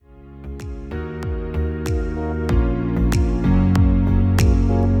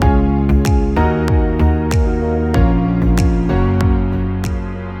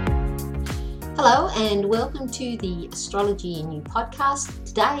to the Astrology in You podcast.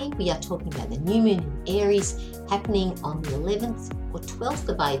 Today we are talking about the new moon in Aries happening on the 11th or 12th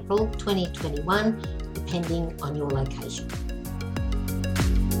of April 2021, depending on your location.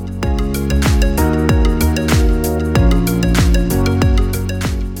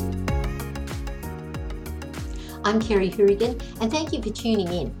 I'm Kerry Hourigan, and thank you for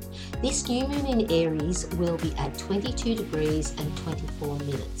tuning in. This new moon in Aries will be at 22 degrees and 24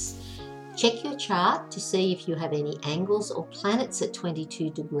 minutes. Check your chart to see if you have any angles or planets at 22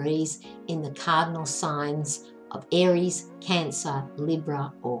 degrees in the cardinal signs of Aries, Cancer,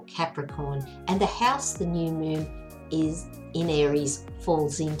 Libra or Capricorn, and the house the new moon is in Aries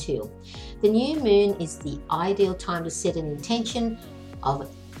falls into. The new moon is the ideal time to set an intention of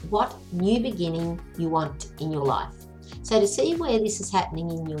what new beginning you want in your life. So to see where this is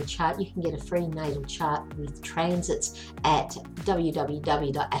happening in your chart, you can get a free natal chart with transits at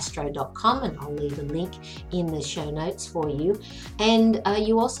www.astro.com, and I'll leave a link in the show notes for you. And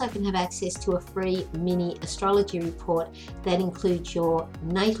you also can have access to a free mini astrology report that includes your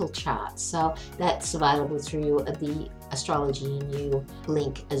natal chart. So that's available through the Astrology in You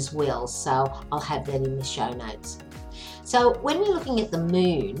link as well. So I'll have that in the show notes. So when we're looking at the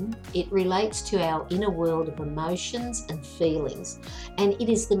moon, it relates to our inner world of emotions and feelings, and it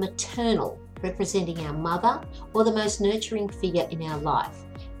is the maternal, representing our mother or the most nurturing figure in our life,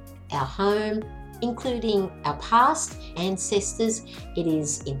 our home, including our past, ancestors. It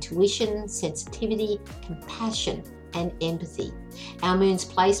is intuition, sensitivity, compassion, and empathy. Our moon's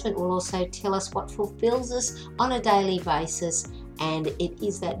placement will also tell us what fulfills us on a daily basis, and it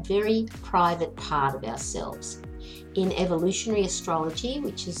is that very private part of ourselves. In evolutionary astrology,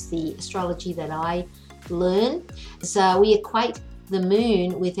 which is the astrology that I learn, so we equate the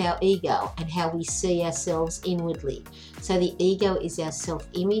moon with our ego and how we see ourselves inwardly. So the ego is our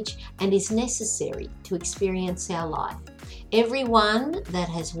self-image and is necessary to experience our life. Everyone that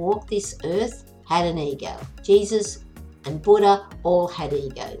has walked this earth had an ego. Jesus and Buddha all had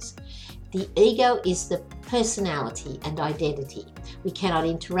egos. The ego is the personality and identity. We cannot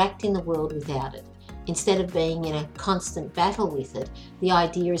interact in the world without it. Instead of being in a constant battle with it, the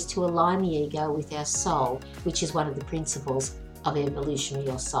idea is to align the ego with our soul, which is one of the principles of evolutionary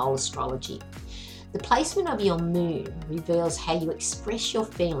or soul astrology. The placement of your moon reveals how you express your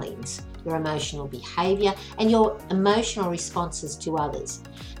feelings, your emotional behaviour, and your emotional responses to others.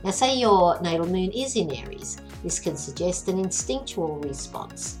 Now, say your natal moon is in Aries. This can suggest an instinctual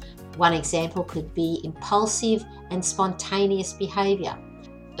response. One example could be impulsive and spontaneous behaviour.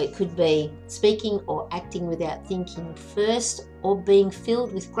 It could be speaking or acting without thinking first, or being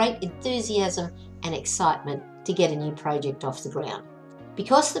filled with great enthusiasm and excitement to get a new project off the ground.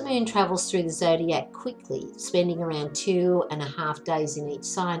 Because the moon travels through the zodiac quickly, spending around 2.5 days in each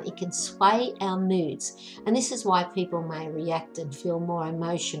sign, it can sway our moods, and this is why people may react and feel more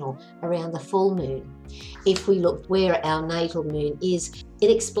emotional around the full moon. If we look where our natal moon is,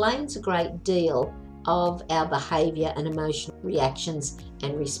 it explains a great deal of our behaviour and emotional reactions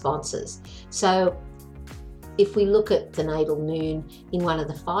and responses. So if we look at the natal moon in one of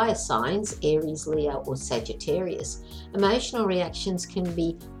the fire signs, Aries, Leo or Sagittarius, emotional reactions can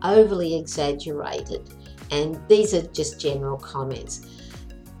be overly exaggerated, and these are just general comments.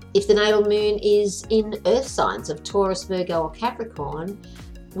 If the natal moon is in earth signs of Taurus, Virgo or Capricorn,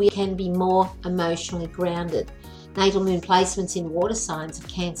 we can be more emotionally grounded. Natal moon placements in water signs of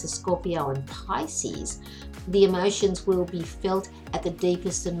Cancer, Scorpio and Pisces, the emotions will be felt at the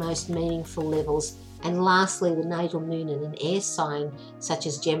deepest and most meaningful levels. And lastly, the natal moon in an air sign such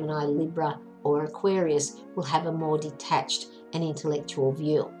as Gemini, Libra or Aquarius will have a more detached and intellectual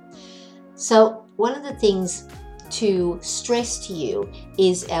view. So one of the things to stress to you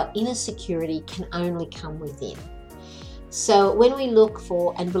is our inner security can only come within. So when we look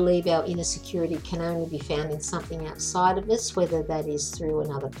for and believe our inner security can only be found in something outside of us, whether that is through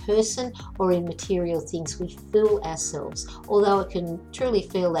another person or in material things, we fool ourselves, although it can truly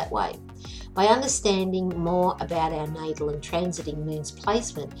feel that way. By understanding more about our natal and transiting moon's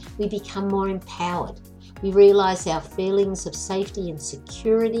placement, we become more empowered. We realise our feelings of safety and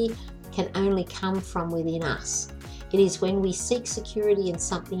security can only come from within us. It is when we seek security in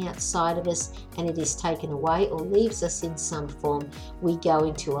something outside of us and it is taken away or leaves us in some form, we go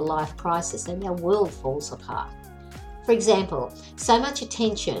into a life crisis and our world falls apart. For example, so much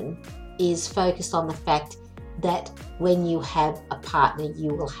attention is focused on the fact that when you have a partner,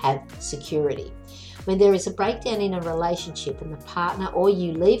 you will have security. When there is a breakdown in a relationship and the partner or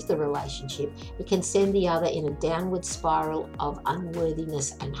you leave the relationship, it can send the other in a downward spiral of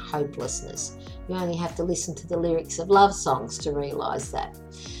unworthiness and hopelessness. You only have to listen to the lyrics of love songs to realise that.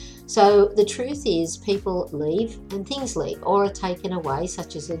 So the truth is, people leave and things leave or are taken away,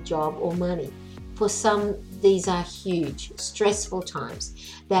 such as a job or money. For some, these are huge, stressful times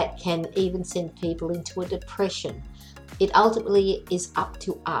that can even send people into a depression. It ultimately is up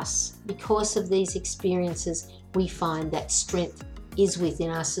to us. Because of these experiences, we find that strength is within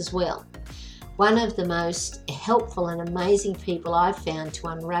us as well. One of the most helpful and amazing people I've found to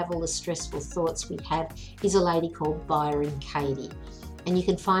unravel the stressful thoughts we have is a lady called Byron Katie. And you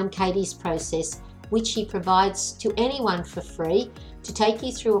can find Katie's process, which she provides to anyone for free, to take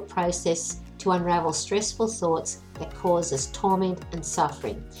you through a process to unravel stressful thoughts that cause us torment and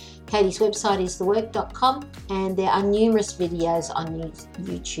suffering. Katie's website is thework.com, and there are numerous videos on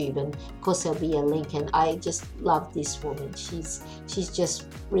YouTube, and of course there'll be a link. And I just love this woman. She's just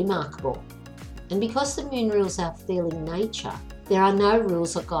remarkable. And because the moon rules our feeling nature, there are no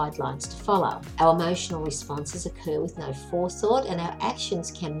rules or guidelines to follow. Our emotional responses occur with no forethought, and our actions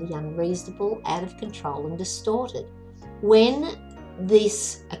can be unreasonable, out of control and distorted. When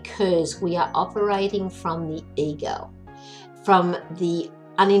this occurs, we are operating from the ego, from the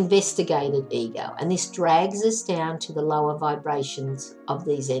uninvestigated ego, and this drags us down to the lower vibrations of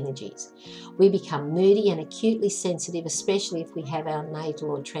these energies. We become moody and acutely sensitive, especially if we have our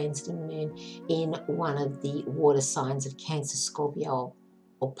natal or transiting moon in one of the water signs of Cancer, Scorpio,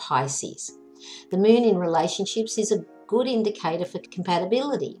 or Pisces. The moon in relationships is a good indicator for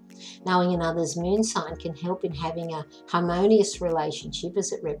compatibility. Knowing another's moon sign can help in having a harmonious relationship,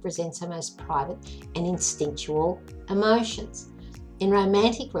 as it represents our most private and instinctual emotions. In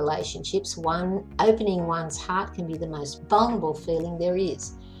romantic relationships, opening one's heart can be the most vulnerable feeling there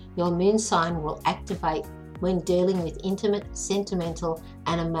is. Your moon sign will activate when dealing with intimate, sentimental,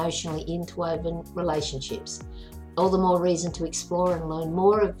 and emotionally interwoven relationships. All the more reason to explore and learn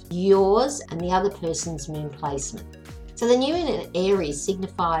more of yours and the other person's moon placement. So the new moon in Aries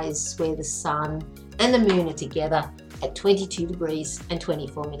signifies where the sun and the moon are together at 22 degrees and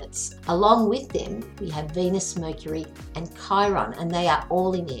 24 minutes. Along with them, we have Venus, Mercury, and Chiron, and they are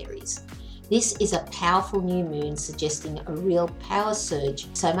all in Aries. This is a powerful new moon suggesting a real power surge,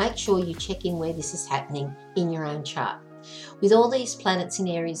 so make sure you check in where this is happening in your own chart. With all these planets in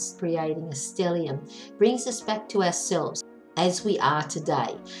Aries creating a stellium, brings us back to ourselves as we are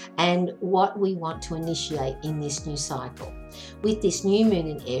today and what we want to initiate in this new cycle. With this new moon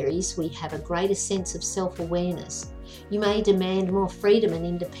in Aries, we have a greater sense of self-awareness. You may demand more freedom and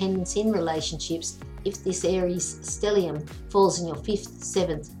independence in relationships if this Aries stellium falls in your 5th,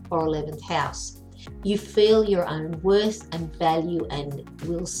 7th, or 11th house. You feel your own worth and value and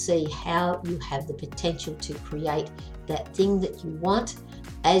will see how you have the potential to create that thing that you want,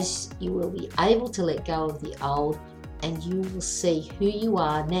 as you will be able to let go of the old, and you will see who you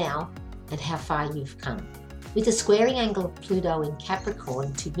are now and how far you've come. With a squaring angle of Pluto in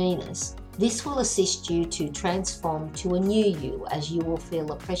Capricorn to Venus, this will assist you to transform to a new you, as you will feel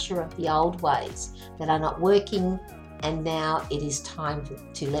the pressure of the old ways that are not working, and now it is time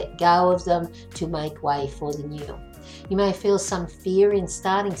to let go of them to make way for the new. You may feel some fear in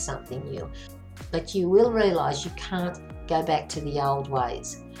starting something new, but you will realize you can't go back to the old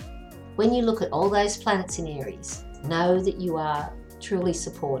ways. When you look at all those planets in Aries, know that you are truly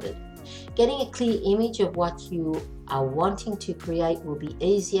supported. Getting a clear image of what you are wanting to create will be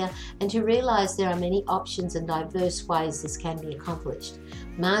easier, and to realize there are many options and diverse ways this can be accomplished.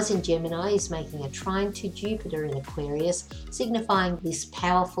 Mars in Gemini is making a trine to Jupiter in Aquarius, signifying this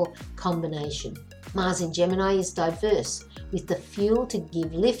powerful combination. Mars in Gemini is diverse, with the fuel to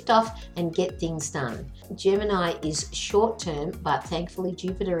give liftoff and get things done. Gemini is short-term, but thankfully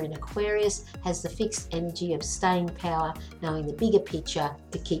Jupiter in Aquarius has the fixed energy of staying power, knowing the bigger picture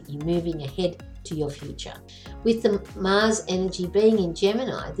to keep you moving ahead to your future. With the Mars energy being in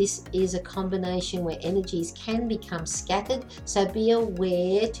Gemini, this is a combination where energies can become scattered, so be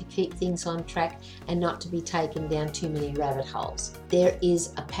aware to keep things on track and not to be taken down too many rabbit holes. There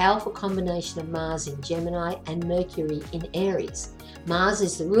is a powerful combination of Mars in Gemini and Mercury in Aries. Mars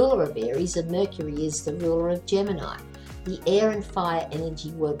is the ruler of Aries and Mercury is the ruler of Gemini. The air and fire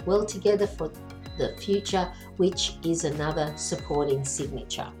energy work well together for the future, which is another supporting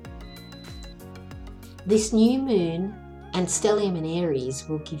signature. This new moon and stellium in Aries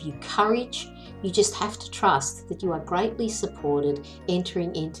will give you courage. You just have to trust that you are greatly supported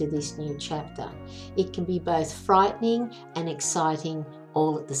entering into this new chapter. It can be both frightening and exciting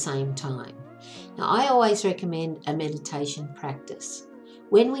all at the same time. Now, I always recommend a meditation practice.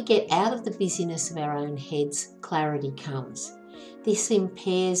 When we get out of the busyness of our own heads, clarity comes. This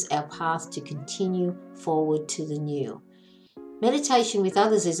impairs our path to continue forward to the new. Meditation with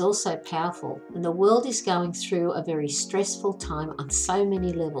others is also powerful, and the world is going through a very stressful time on so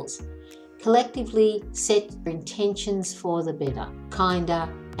many levels. Collectively set your intentions for the better,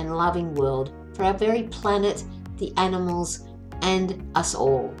 kinder and loving world for our very planet, the animals and us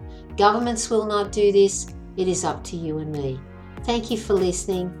all. Governments will not do this. It is up to you and me. Thank you for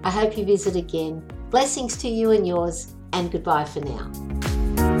listening. I hope you visit again. Blessings to you and yours, and goodbye for now.